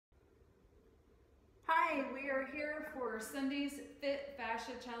Hi, we are here for Sunday's Fit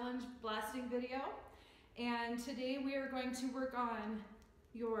Fascia Challenge blasting video, and today we are going to work on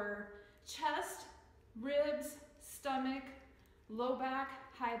your chest, ribs, stomach, low back,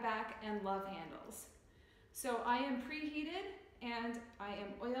 high back, and love handles. So I am preheated and I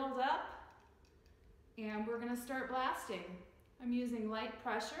am oiled up, and we're going to start blasting. I'm using light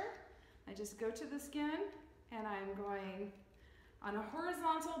pressure. I just go to the skin and I'm going on a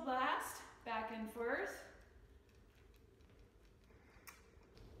horizontal blast, back and forth.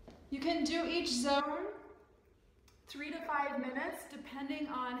 You can do each zone 3 to 5 minutes depending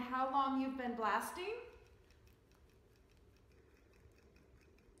on how long you've been blasting.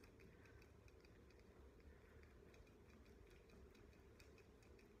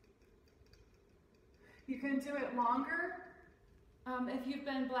 You can do it longer if you've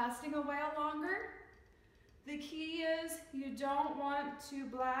been blasting a while longer. The key is you don't want to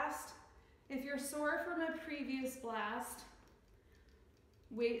blast. If you're sore from a previous blast,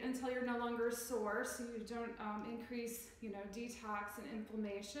 wait until you're no longer sore so you don't increase, detox and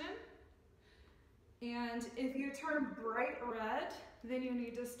inflammation. And if you turn bright red, then you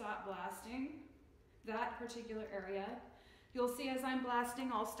need to stop blasting that particular area. You'll see as I'm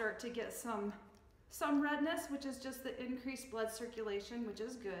blasting, I'll start to get some redness, which is just the increased blood circulation, which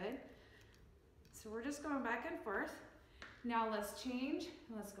is good. So we're just going back and forth. Now let's change,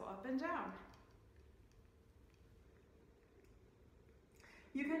 and let's go up and down.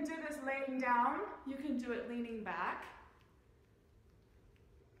 You can do this laying down, you can do it leaning back.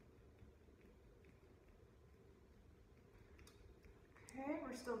 Okay,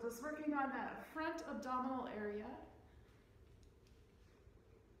 we're still just working on that front abdominal area.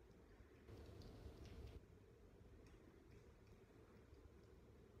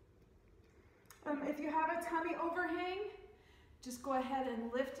 If you have a tummy overhang, just go ahead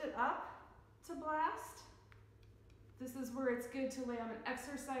and lift it up to blast. This is where it's good to lay on an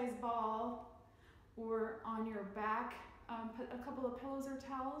exercise ball or on your back. Put a couple of pillows or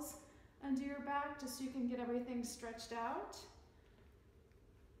towels under your back just so you can get everything stretched out.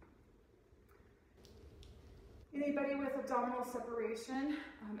 Anybody with abdominal separation,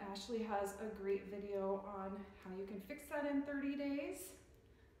 Ashley has a great video on how you can fix that in 30 days.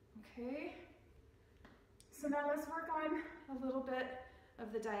 Okay. So now let's work on a little bit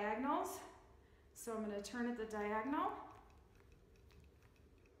of the diagonals. So I'm going to turn at the diagonal.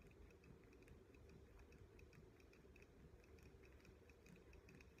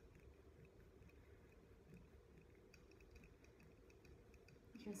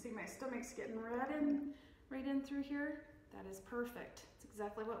 You can see my stomach's getting red right in through here. That is perfect. It's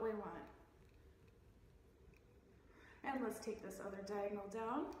exactly what we want. And let's take this other diagonal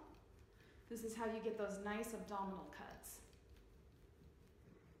down. This is how you get those nice abdominal cuts.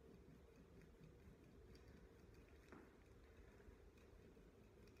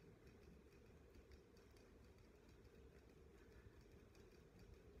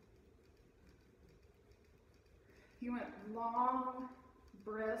 You want long,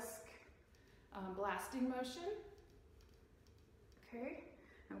 brisk blasting motion. Okay,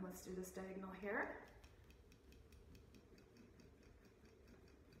 and let's do this diagonal here.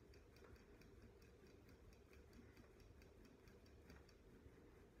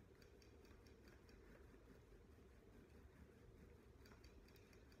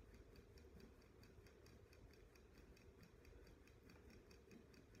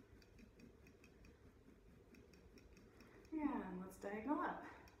 And let's diagonal up.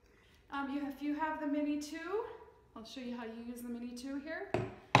 If you have the Mini 2, I'll show you how you use the Mini 2 here.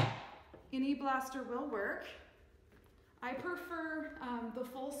 Any blaster will work. I prefer the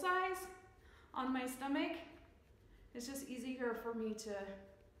full size on my stomach. It's just easier for me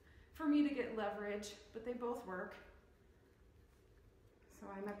to get leverage, but they both work. So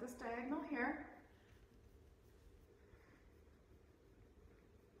I'm at this diagonal here.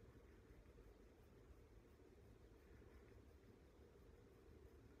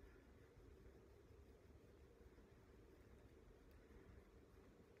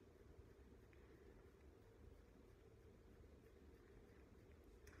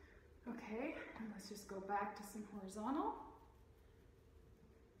 Okay, and let's just go back to some horizontal.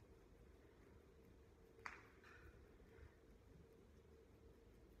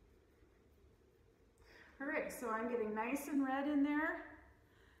 All right, so I'm getting nice and red in there.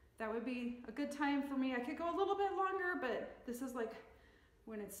 That would be a good time for me. I could go a little bit longer, but this is like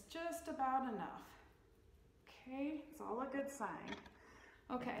when it's just about enough. Okay, it's all a good sign.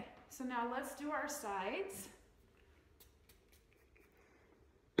 Okay, so now let's do our sides.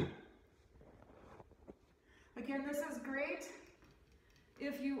 Again, this is great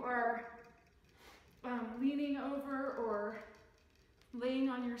if you are leaning over or laying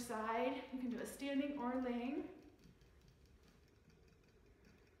on your side. You can do a standing or laying.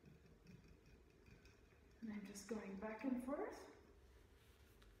 And I'm just going back and forth.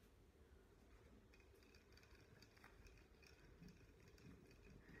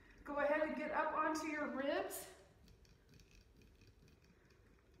 Go ahead and get up onto your ribs.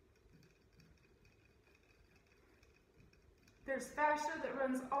 There's fascia that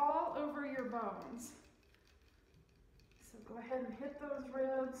runs all over your bones. So go ahead and hit those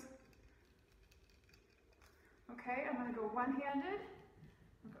ribs. Okay, I'm going to go one-handed.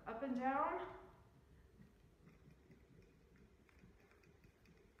 Go up and down.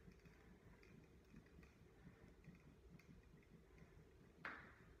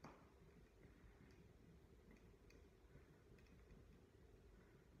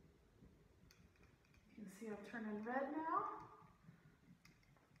 You can see I'm turning red now.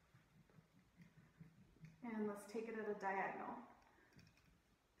 And let's take it at a diagonal.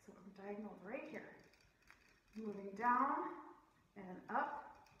 So diagonal right here. Moving down and up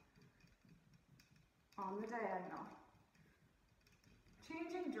on the diagonal.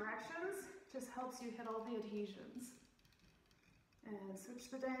 Changing directions just helps you hit all the adhesions. And switch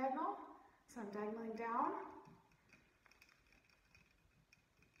the diagonal. So I'm diagonaling down.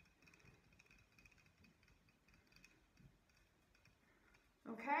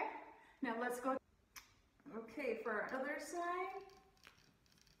 Okay, now let's go. Okay, for our other side,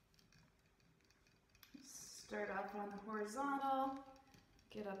 start off on the horizontal,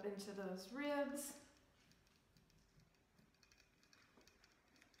 get up into those ribs.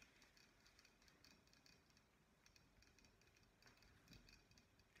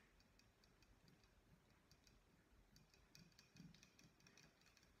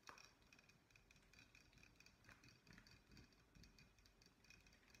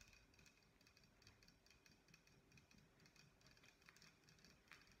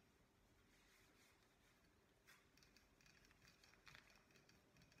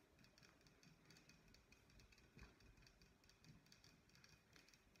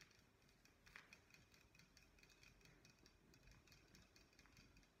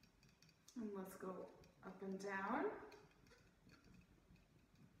 And let's go up and down.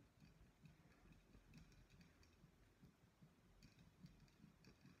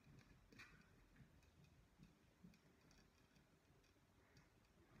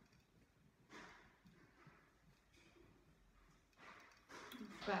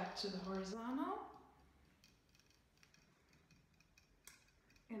 Back to the horizontal.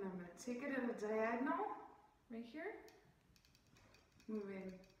 And I'm going to take it at a diagonal right here.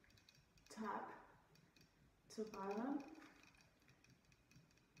 Moving top to bottom.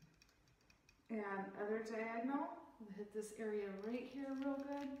 And other diagonal. We'll hit this area right here real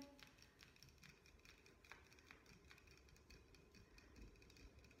good.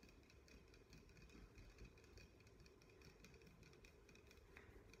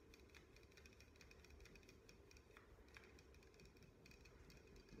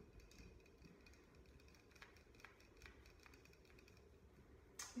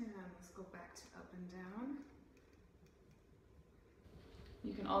 And let's go back to up and down.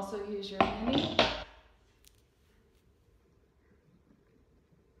 You can also use your mini.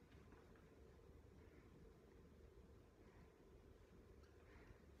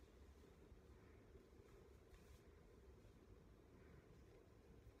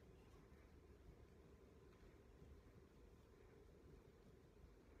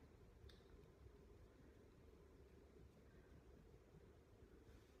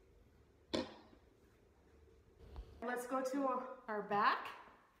 Let's go to our back.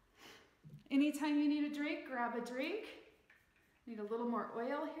 Anytime you need a drink, grab a drink. Need a little more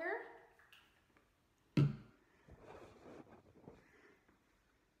oil here.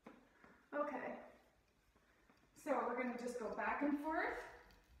 Okay, so we're going to just go back and forth.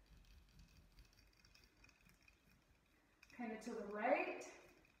 Kind of to the right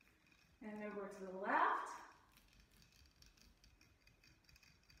and over to the left.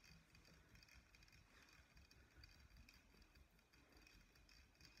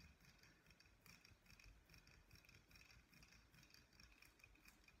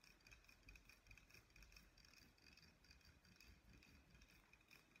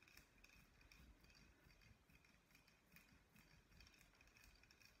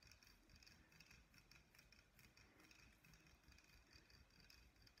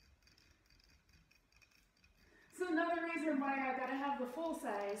 So another reason why I gotta have the full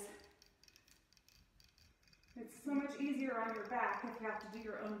size. It's so much easier on your back if you have to do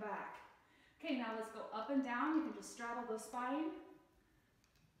your own back. Okay, now let's go up and down. You can just straddle the spine.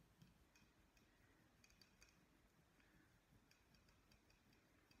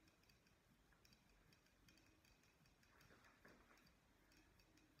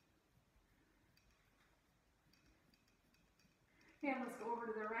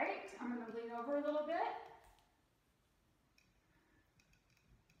 over to the right. I'm going to lean over a little bit.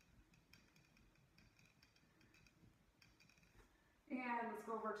 And let's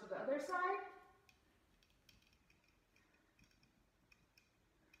go over to the other side.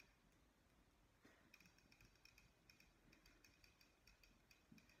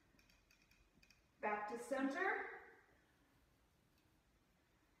 Back to center.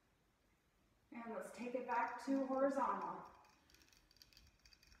 And let's take it back to horizontal.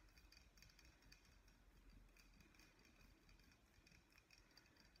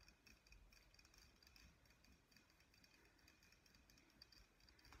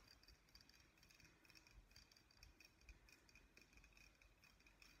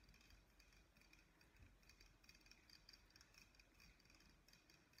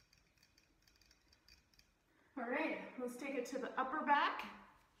 All right, let's take it to the upper back.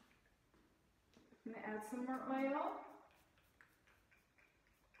 I'm going to add some more oil.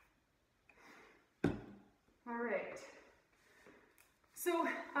 All right. So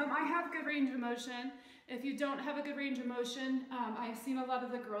I have good range of motion. If you don't have a good range of motion, I've seen a lot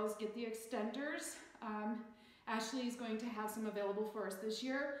of the girls get the extenders. Ashley is going to have some available for us this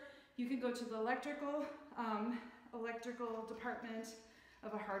year. You can go to the electrical department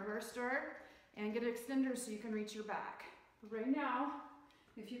of a hardware store and get an extender so you can reach your back. But right now,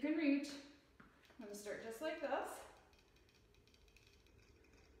 if you can reach, I'm going to start just like this.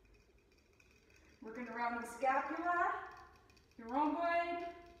 Working around the scapula, your rhomboid,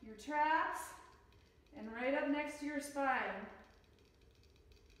 your traps, and right up next to your spine.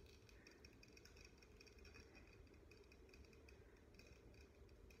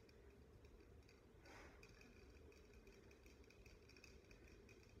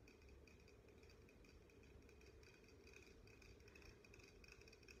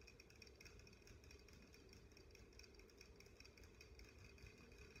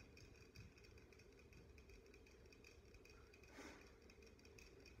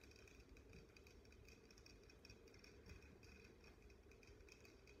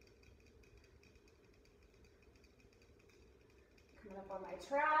 Coming up on my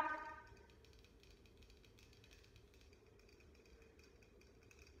trap.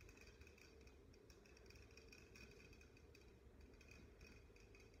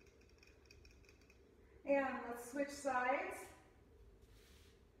 And let's switch sides.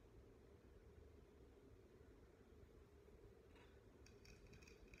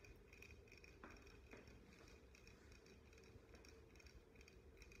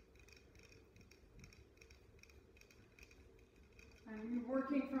 I'm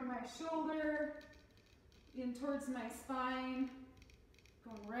working from my shoulder in towards my spine,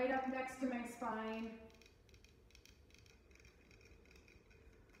 going right up next to my spine.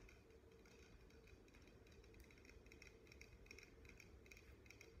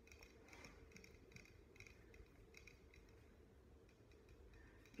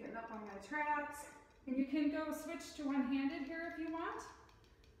 Getting up on my traps. And you can go switch to one-handed here if you want.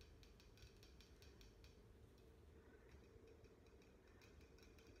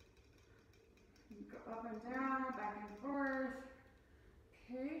 Go up and down, back and forth.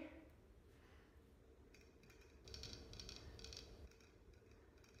 Okay.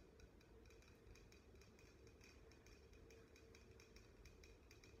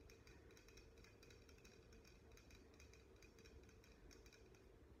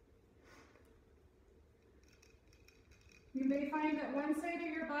 You may find that one side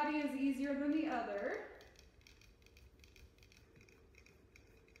of your body is easier than the other.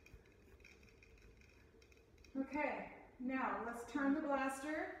 Okay, now let's turn the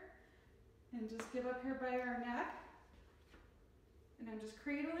blaster and just get up here by our neck. And I'm just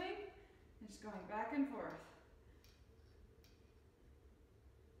cradling and just going back and forth.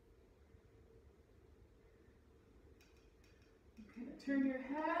 You're going to turn your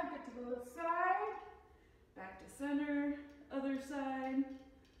head, get to the side, back to center, other side.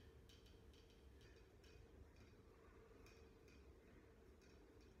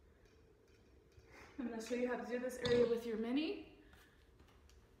 I'm going to show you how to do this area with your mini.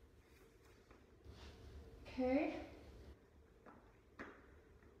 Okay.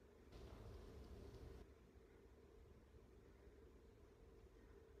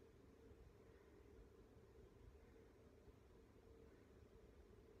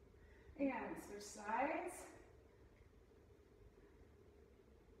 And switch sides.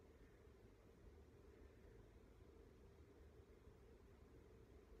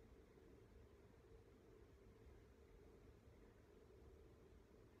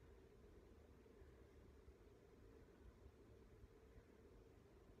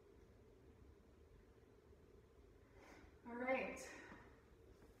 All right,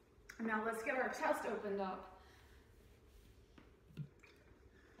 Now let's get our chest opened up.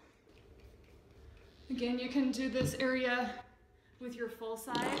 Again, you can do this area with your full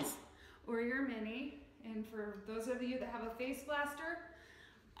size or your mini. And for those of you that have a FasciaBlaster,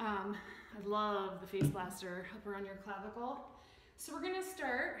 I love the FasciaBlaster up around your clavicle. So we're gonna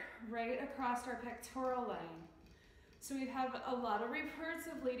start right across our pectoral line. So we have a lot of reports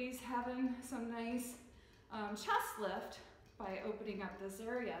of ladies having some nice chest lift by opening up this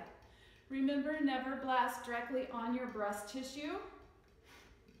area. Remember, never blast directly on your breast tissue. You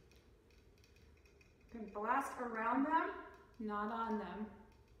can blast around them, not on them.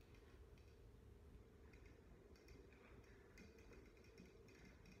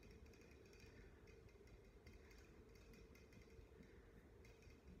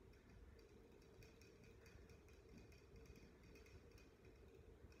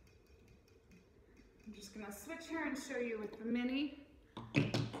 I'm just gonna switch here and show you with the mini.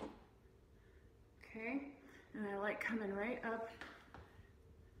 Okay, and I like coming right up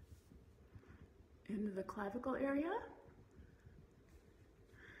into the clavicle area.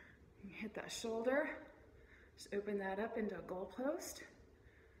 You hit that shoulder, just open that up into a goalpost.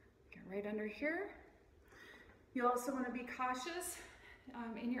 Get right under here. You also want to be cautious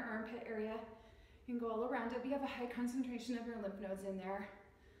in your armpit area. You can go all around it, but you have a high concentration of your lymph nodes in there.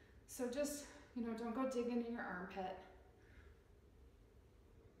 So just, don't go digging in your armpit.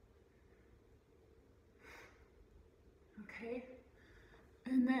 Okay,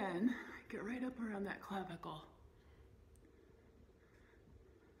 and then get right up around that clavicle.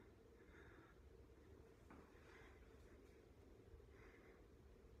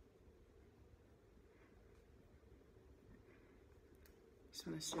 Just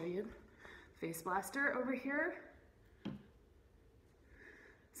want to show you FasciaBlaster over here.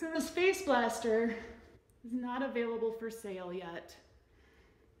 So this FasciaBlaster is not available for sale yet.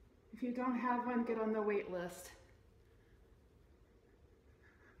 If you don't have one, get on the wait list.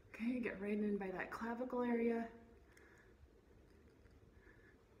 Okay, get right in by that clavicle area.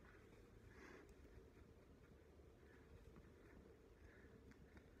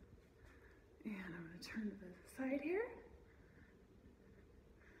 And I'm going to turn to the side here.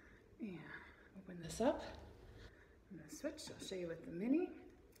 And open this up. I'm going to switch. I'll show you with the mini.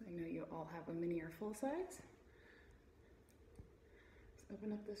 I know you all have a mini or full size. Let's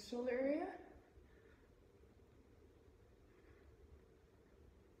open up this shoulder area.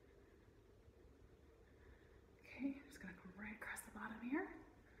 Okay, I'm just going to come right across the bottom here.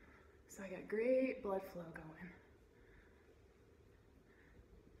 So I got great blood flow going.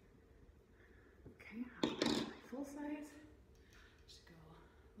 Okay, I'll go to my full size. Just go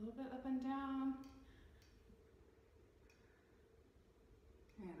a little bit up and down.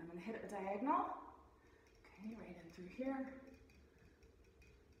 And I'm going to hit it diagonal. Okay, right in through here.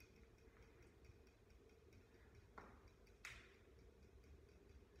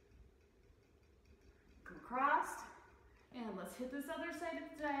 Go across. And let's hit this other side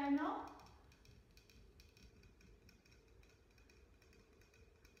of the diagonal.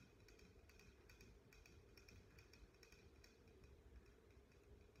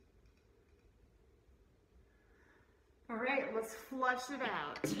 All right, let's flush it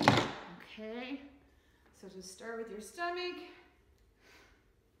out. Okay, so just start with your stomach.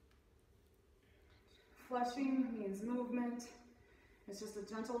 Flushing means movement. It's just a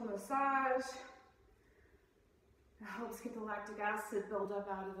gentle massage. It helps get the lactic acid build up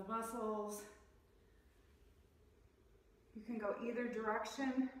out of the muscles. You can go either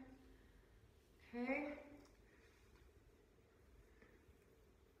direction. Okay.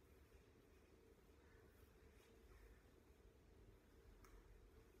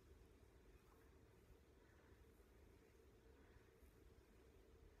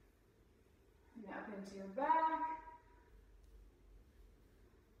 Up into your back.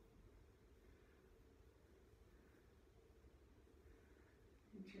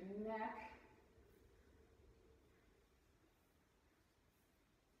 Into your neck.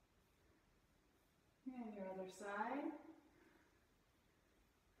 And your other side.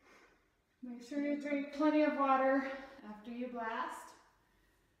 Make sure you drink plenty of water after you blast.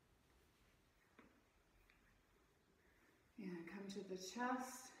 And come to the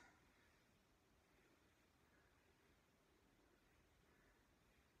chest.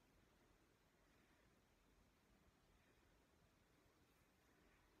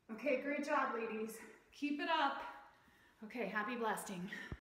 Okay, great job, ladies. Keep it up. Okay, happy blasting.